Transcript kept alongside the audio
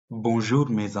Bonjour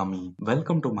mes amis,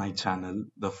 welcome to my channel,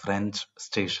 The French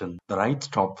Station, the right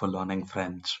stop for learning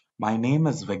French. My name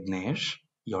is Vignesh,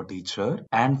 your teacher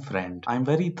and friend. I'm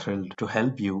very thrilled to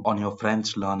help you on your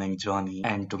French learning journey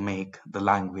and to make the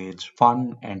language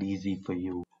fun and easy for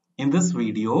you. In this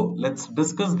video, let's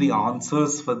discuss the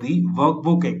answers for the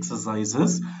workbook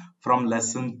exercises from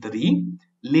lesson 3,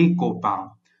 Les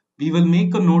Copains. We will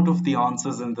make a note of the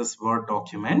answers in this Word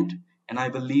document and I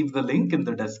will leave the link in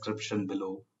the description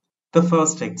below. The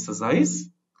first exercise,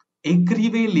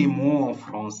 écrivez les mots en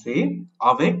français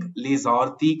avec les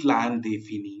articles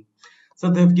indéfinis. So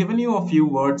they've given you a few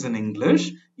words in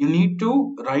English. You need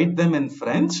to write them in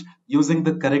French using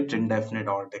the correct indefinite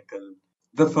article.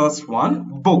 The first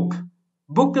one, book.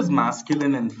 Book is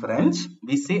masculine in French.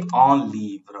 We say un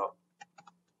livre.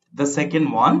 The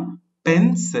second one,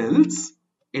 pencils.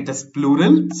 It is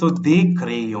plural, so des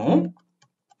crayons.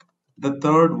 The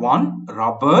third one,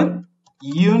 rubber.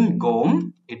 Une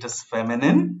gomme, it is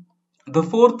feminine. The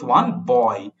fourth one,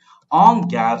 boy, un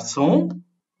garçon.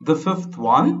 The fifth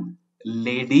one,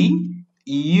 lady,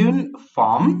 une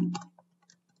femme.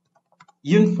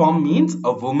 Une femme means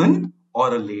a woman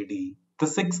or a lady. The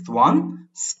sixth one,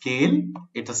 scale,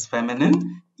 it is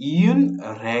feminine, une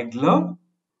règle.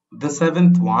 The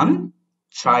seventh one,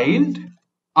 child,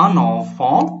 un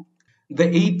enfant.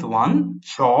 The eighth one,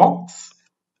 chalks,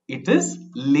 it is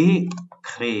les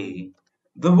crayons.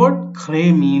 The word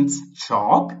cray means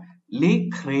chalk. Les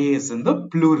crayons is in the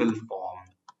plural form.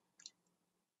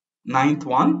 Ninth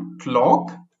one,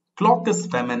 clock. Clock is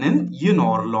feminine, une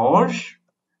horloge.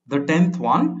 The 10th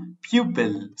one,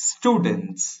 pupil,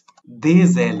 students,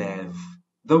 des élèves.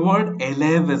 The word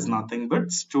élève is nothing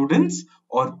but students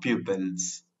or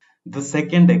pupils. The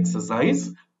second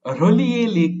exercise, relier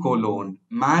les colonnes.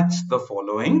 Match the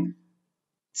following.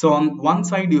 So on one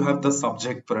side you have the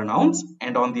subject pronouns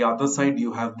and on the other side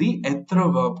you have the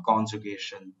être verb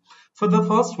conjugation. For the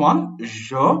first one,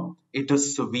 je, it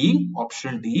is suis,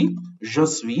 option D, je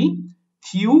suis,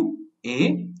 tu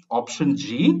es, option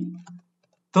G.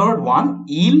 Third one,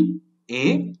 il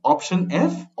est, option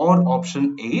F or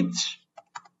option H.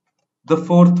 The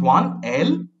fourth one,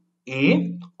 elle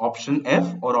est, option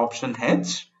F or option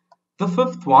H. The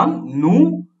fifth one,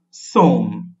 nous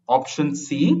sommes, option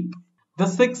C. The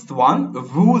sixth one,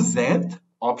 vous êtes,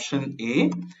 option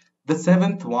A. The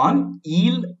seventh one,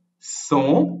 ils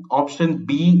sont, option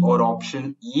B or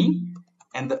option E.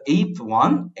 And the eighth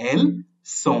one, elles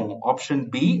sont, option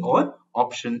B or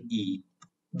option E.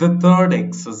 The third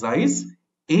exercise,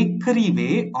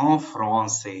 écrivez en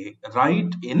français,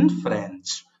 write in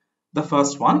French. The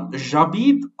first one,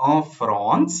 j'habite en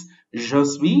France, je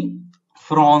suis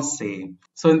français.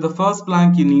 So in the first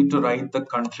blank, you need to write the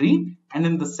country, and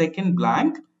in the second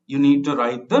blank, you need to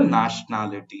write the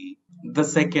nationality. The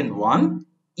second one,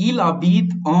 il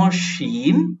habite en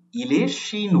Chine, il est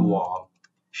chinois.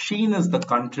 Chine is the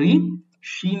country,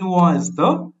 chinois is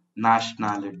the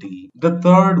nationality. The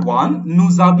third one,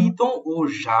 nous habitons au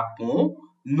Japon,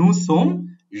 nous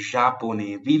sommes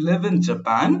japonais. We live in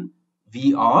Japan,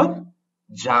 we are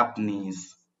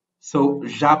Japanese. So,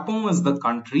 Japon is the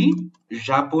country,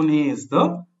 japonais is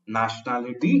the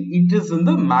nationality. It is in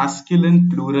the masculine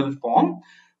plural form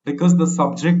because the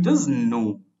subject is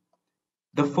nous.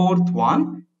 The fourth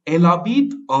one, elle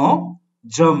habite en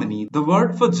Germany. The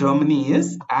word for Germany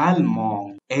is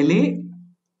Allemand. Elle est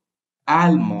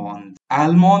allemande.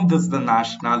 Allemande is the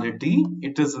nationality.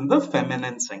 It is in the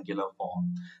feminine singular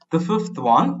form. The fifth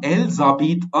one, elles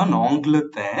habitent en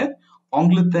Angleterre.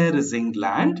 Angleterre is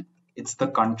England. It's the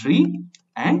country.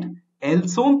 And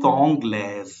elles sont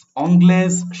anglaises.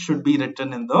 Anglaises should be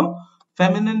written in the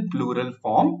feminine plural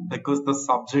form because the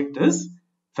subject is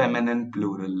feminine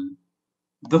plural.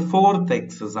 The fourth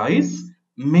exercise,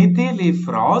 mettez les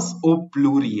phrases au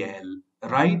pluriel.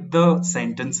 Write the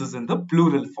sentences in the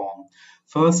plural form.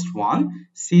 First one,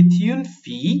 c'est une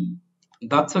fille.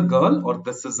 That's a girl or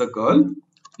this is a girl.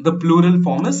 The plural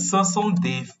form is ce sont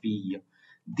des filles.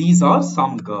 These are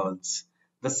some girls.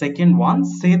 The second one,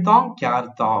 c'est un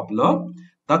cartable.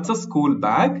 That's a school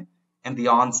bag. And the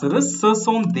answer is ce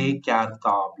sont des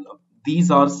cartables.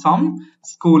 These are some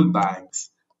school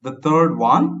bags. The third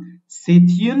one, c'est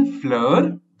une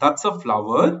fleur. That's a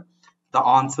flower. The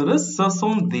answer is ce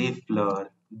sont des fleurs.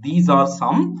 These are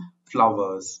some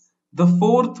flowers. The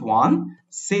fourth one,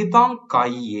 c'est un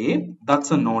cahier. That's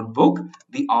a notebook.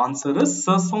 The answer is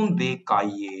ce sont des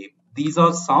cahiers. These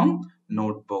are some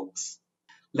notebooks.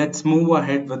 Let's move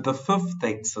ahead with the fifth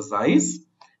exercise.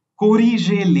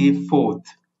 Corrigez les fautes.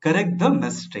 Correct the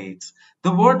mistakes.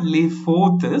 The word les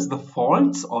fautes is the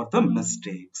faults or the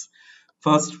mistakes.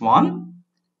 First one,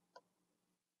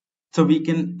 So we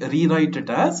can rewrite it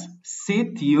as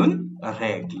c'est une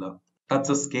règle. That's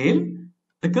a scale,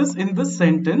 because in this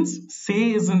sentence,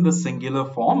 c'est is in the singular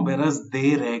form, whereas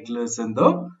des règles is in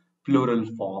the plural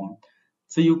form.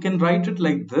 So you can write it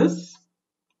like this,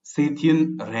 c'est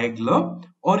une règle,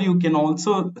 or you can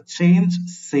also change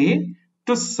c'est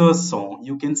to ce sont.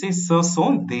 You can say ce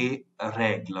sont des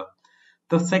règles.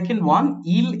 The second one,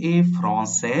 il est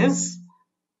française.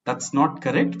 That's not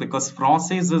correct because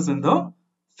française is in the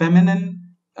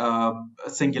feminine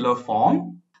singular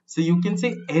form. So you can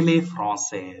say elle est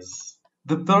française.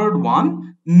 The third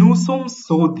one, nous sommes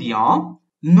sodiens.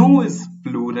 Nous is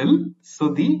plural, so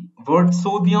the word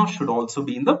sodiens should also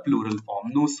be in the plural form.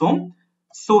 Nous sommes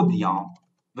sodiens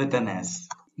with an S.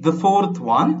 The fourth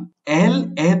one,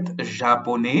 elle est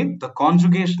japonais. The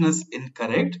conjugation is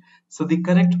incorrect, so the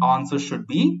correct answer should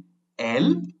be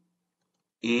elle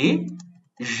est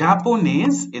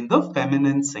japonaise in the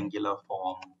feminine singular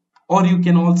form. Or you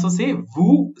can also say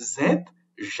vous êtes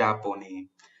japonais.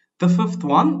 The fifth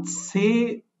one,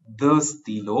 c'est de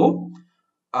stylo.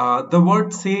 The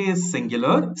word c'est is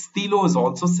singular. Stylo is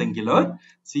also singular.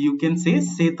 So you can say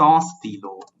c'est un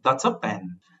stylo. That's a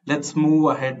pen. Let's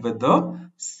move ahead with the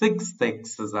sixth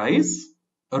exercise.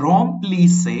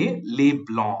 Remplissez les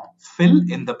blancs.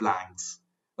 Fill in the blanks.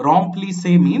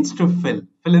 Remplissez means to fill.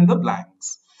 Fill in the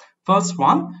blanks. First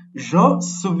one, je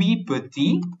suis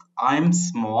petit. I am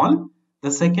small.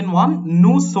 The second one,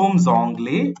 nous sommes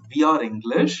anglais. We are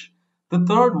English. The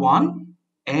third one,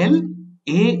 elle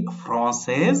est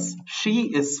française. She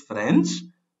is French.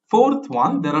 Fourth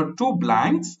one, there are two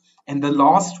blanks. And the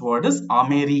last word is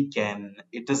American.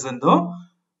 It is in the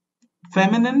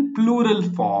feminine plural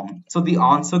form. So the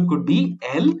answer could be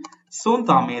elles sont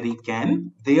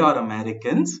américaines. They are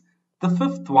Americans. The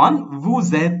fifth one,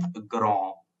 vous êtes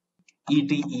grand.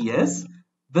 ETES.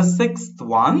 The sixth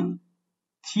one,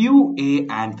 tu es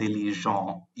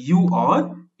intelligent. You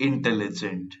are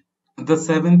intelligent. The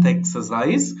seventh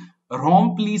exercise,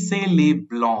 remplissez les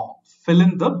blancs. Fill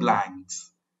in the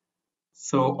blanks.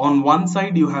 So on one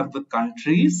side you have the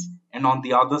countries and on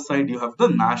the other side you have the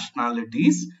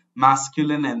nationalities,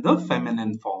 masculine and the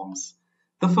feminine forms.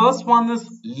 The first one is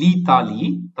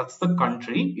l'Italie. That's the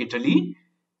country, Italy.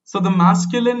 So the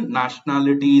masculine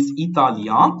nationality is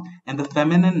Italien and the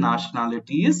feminine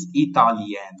nationality is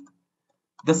Italienne.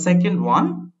 The second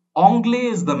one, Anglais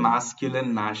is the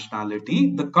masculine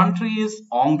nationality. The country is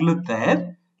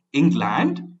Angleterre,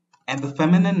 England, and the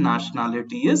feminine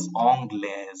nationality is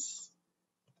Anglaise.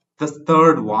 The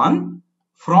third one,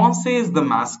 Français is the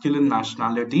masculine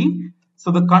nationality.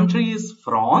 So the country is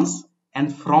France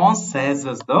and Française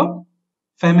is the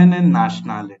feminine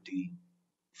nationality.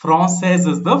 Française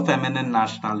is the feminine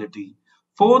nationality.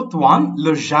 Fourth one,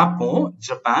 le Japon,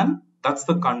 Japan, that's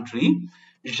the country.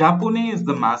 Japonais is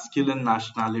the masculine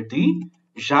nationality.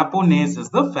 Japonaise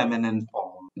is the feminine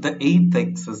form. The eighth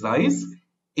exercise,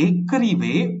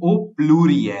 écrivez au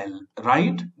pluriel.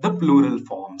 Write the plural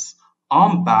forms.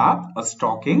 Un bas, a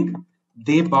stocking.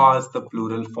 Des bas is the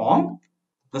plural form.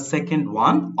 The second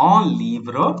one, un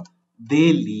livre,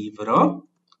 des livres,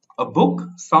 a book,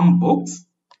 some books.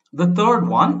 The third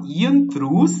one, une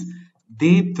trousse,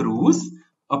 des trousses,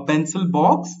 a pencil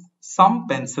box, some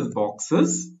pencil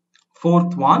boxes.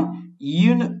 Fourth one,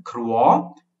 une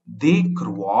croix, des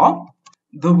croix.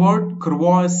 The word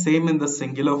croix is same in the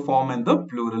singular form and the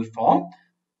plural form.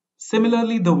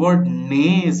 Similarly, the word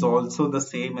nez is also the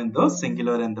same in the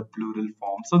singular and the plural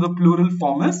form. So the plural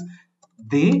form is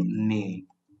des nez.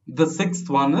 The sixth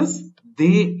one is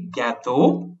des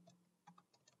gâteaux.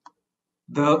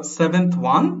 The seventh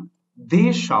one,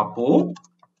 des chapeaux,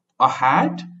 a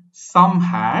hat, some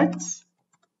hats.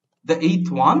 The eighth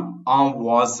one, un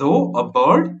oiseau, a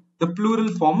bird. The plural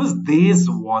form is des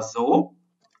oiseaux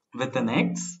with an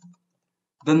X.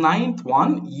 The ninth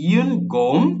one, une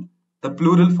gomme. The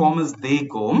plural form is des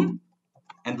gommes.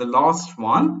 And the last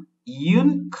one,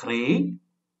 une craie,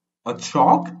 a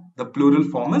chalk. The plural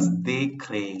form is des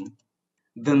craies.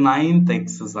 The ninth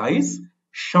exercise,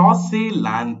 chassez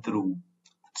l'intrus.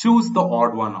 Choose the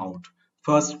odd one out.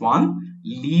 First one,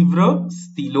 livre,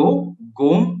 stylo,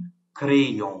 gomme,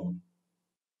 crayon.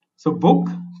 So book,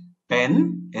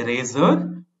 pen,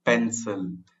 eraser,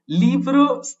 pencil.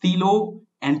 Livre, stylo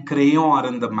and crayon are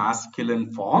in the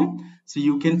masculine form. So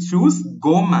you can choose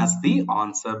gomme as the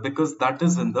answer because that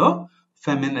is in the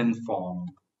feminine form.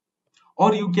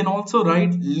 Or you can also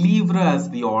write livre as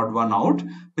the odd one out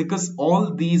because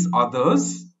all these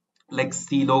others like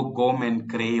stylo, gomme and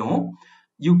crayon,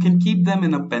 you can keep them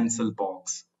in a pencil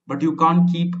box, but you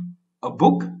can't keep a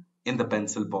book in the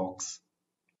pencil box.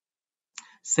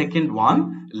 Second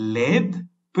one, laid,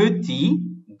 petit,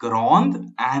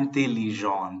 grande,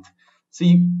 intelligente. So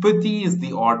petit is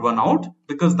the odd one out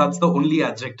because that's the only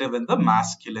adjective in the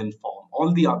masculine form.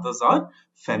 All the others are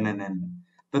feminine.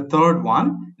 The third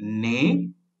one, ne,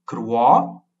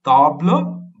 croix,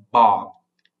 table, bar.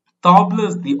 Table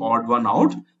is the odd one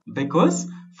out because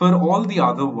for all the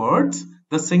other words,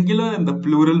 the singular and the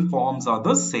plural forms are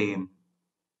the same.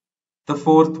 The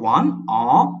fourth one,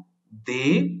 un,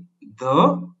 they,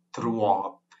 the,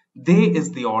 trois. They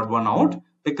is the odd one out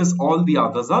because all the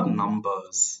others are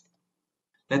numbers.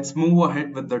 Let's move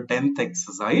ahead with the 10th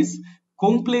exercise.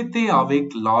 Complétez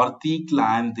avec l'article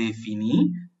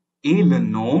indéfini et le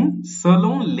nom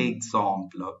selon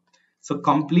l'exemple. So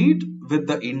complete with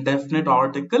the indefinite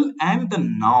article and the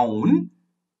noun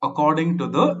according to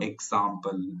the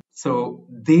example. So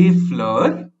they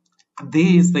fleur.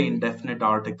 They is the indefinite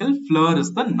article. Fleur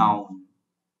is the noun.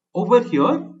 Over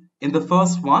here, in the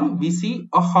first one, we see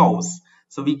a house.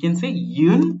 So we can say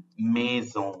une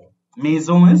maison.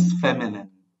 Maison is feminine.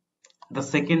 The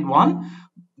second one,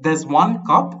 there's one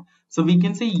cup. So we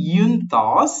can say une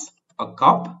tasse, a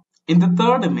cup. In the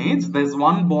third image, there's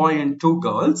one boy and two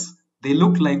girls. They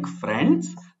look like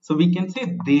friends. So we can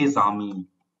say des amis.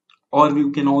 Or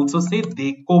you can also say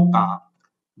des copains.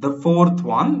 The fourth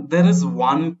one, there is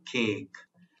one cake.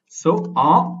 So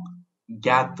un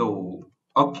gâteau,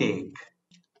 a cake.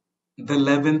 The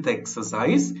 11th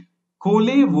exercise,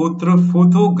 collez votre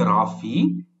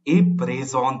photographie et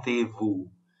présentez-vous.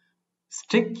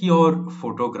 Stick your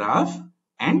photograph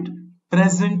and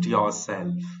present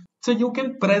yourself. So you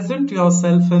can present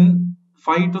yourself in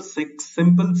 5 to 6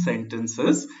 simple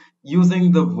sentences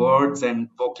using the words and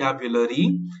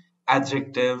vocabulary,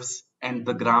 adjectives, and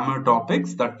the grammar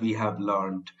topics that we have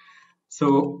learned.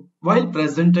 So while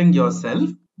presenting yourself,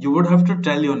 you would have to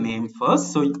tell your name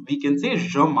first. So we can say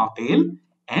je m'appelle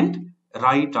and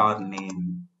write our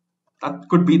name. That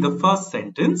could be the first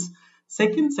sentence.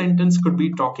 Second sentence could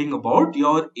be talking about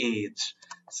your age.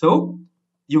 So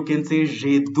you can say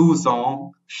j'ai 12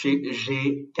 ans,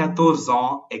 j'ai 14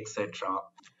 ans, etc.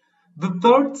 The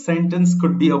third sentence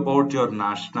could be about your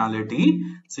nationality.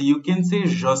 So you can say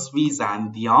je suis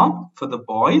indien for the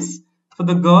boys. For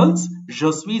the girls,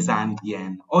 je suis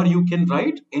indienne. Or you can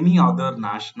write any other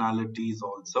nationalities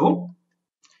also.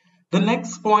 The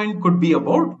next point could be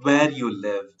about where you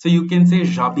live. So you can say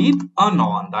j'habite en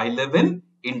Inde. I live in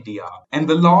India. And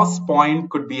the last point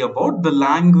could be about the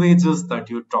languages that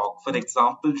you talk. For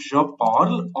example, je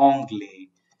parle anglais.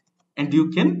 And you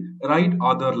can write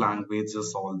other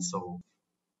languages also.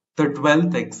 The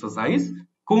 12th exercise,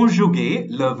 conjuguer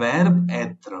le verbe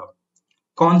être.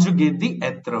 Conjugate the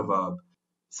être verb.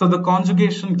 So the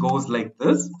conjugation goes like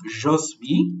this. Je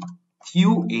suis,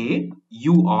 tu es,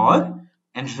 you are,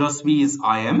 and je suis is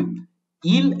I am.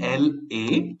 Il, elle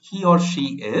est, he or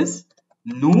she is.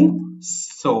 Nous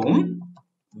sommes,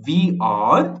 we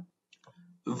are.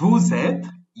 Vous êtes,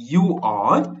 you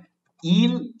are.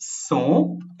 Ils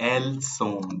sont, elles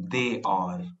sont, they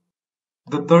are.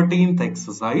 The 13th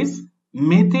exercise,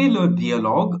 mettez le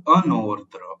dialogue en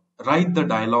ordre. Write the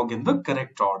dialogue in the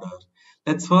correct order.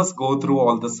 Let's first go through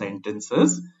all the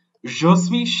sentences. Je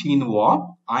suis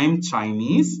chinois, I'm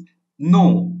Chinese.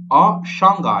 No, à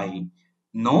Shanghai.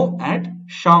 No, at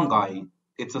Shanghai.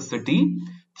 It's a city.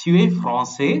 Tu es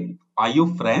français, are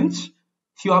you French?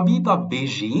 Tu habites à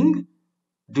Beijing.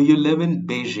 Do you live in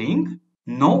Beijing?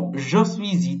 No, je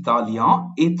suis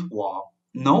italien et toi?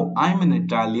 No, I'm an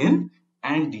Italian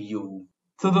and you.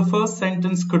 So the first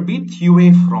sentence could be tu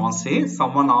es français.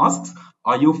 Someone asks,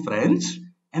 are you French?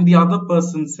 And the other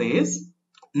person says,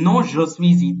 no, je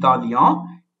suis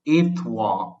italien et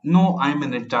toi? No, I'm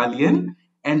an Italian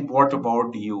and what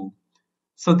about you?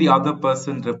 So the other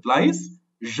person replies,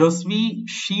 je suis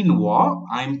chinois,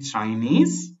 I'm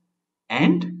Chinese.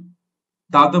 And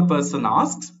the other person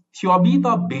asks, tu habites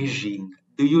à Beijing?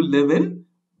 Do you live in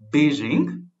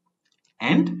Beijing?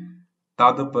 And the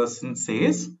other person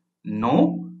says,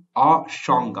 no, à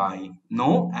Shanghai.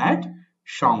 No, at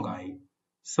Shanghai.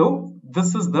 So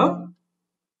this is the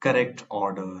correct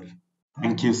order.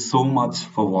 Thank you so much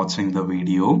for watching the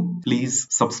video. Please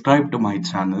subscribe to my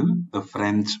channel, The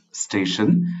French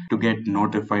Station, to get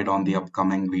notified on the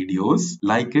upcoming videos.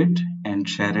 Like it and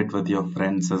share it with your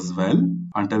friends as well.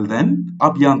 Until then,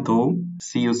 à bientôt.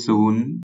 See you soon.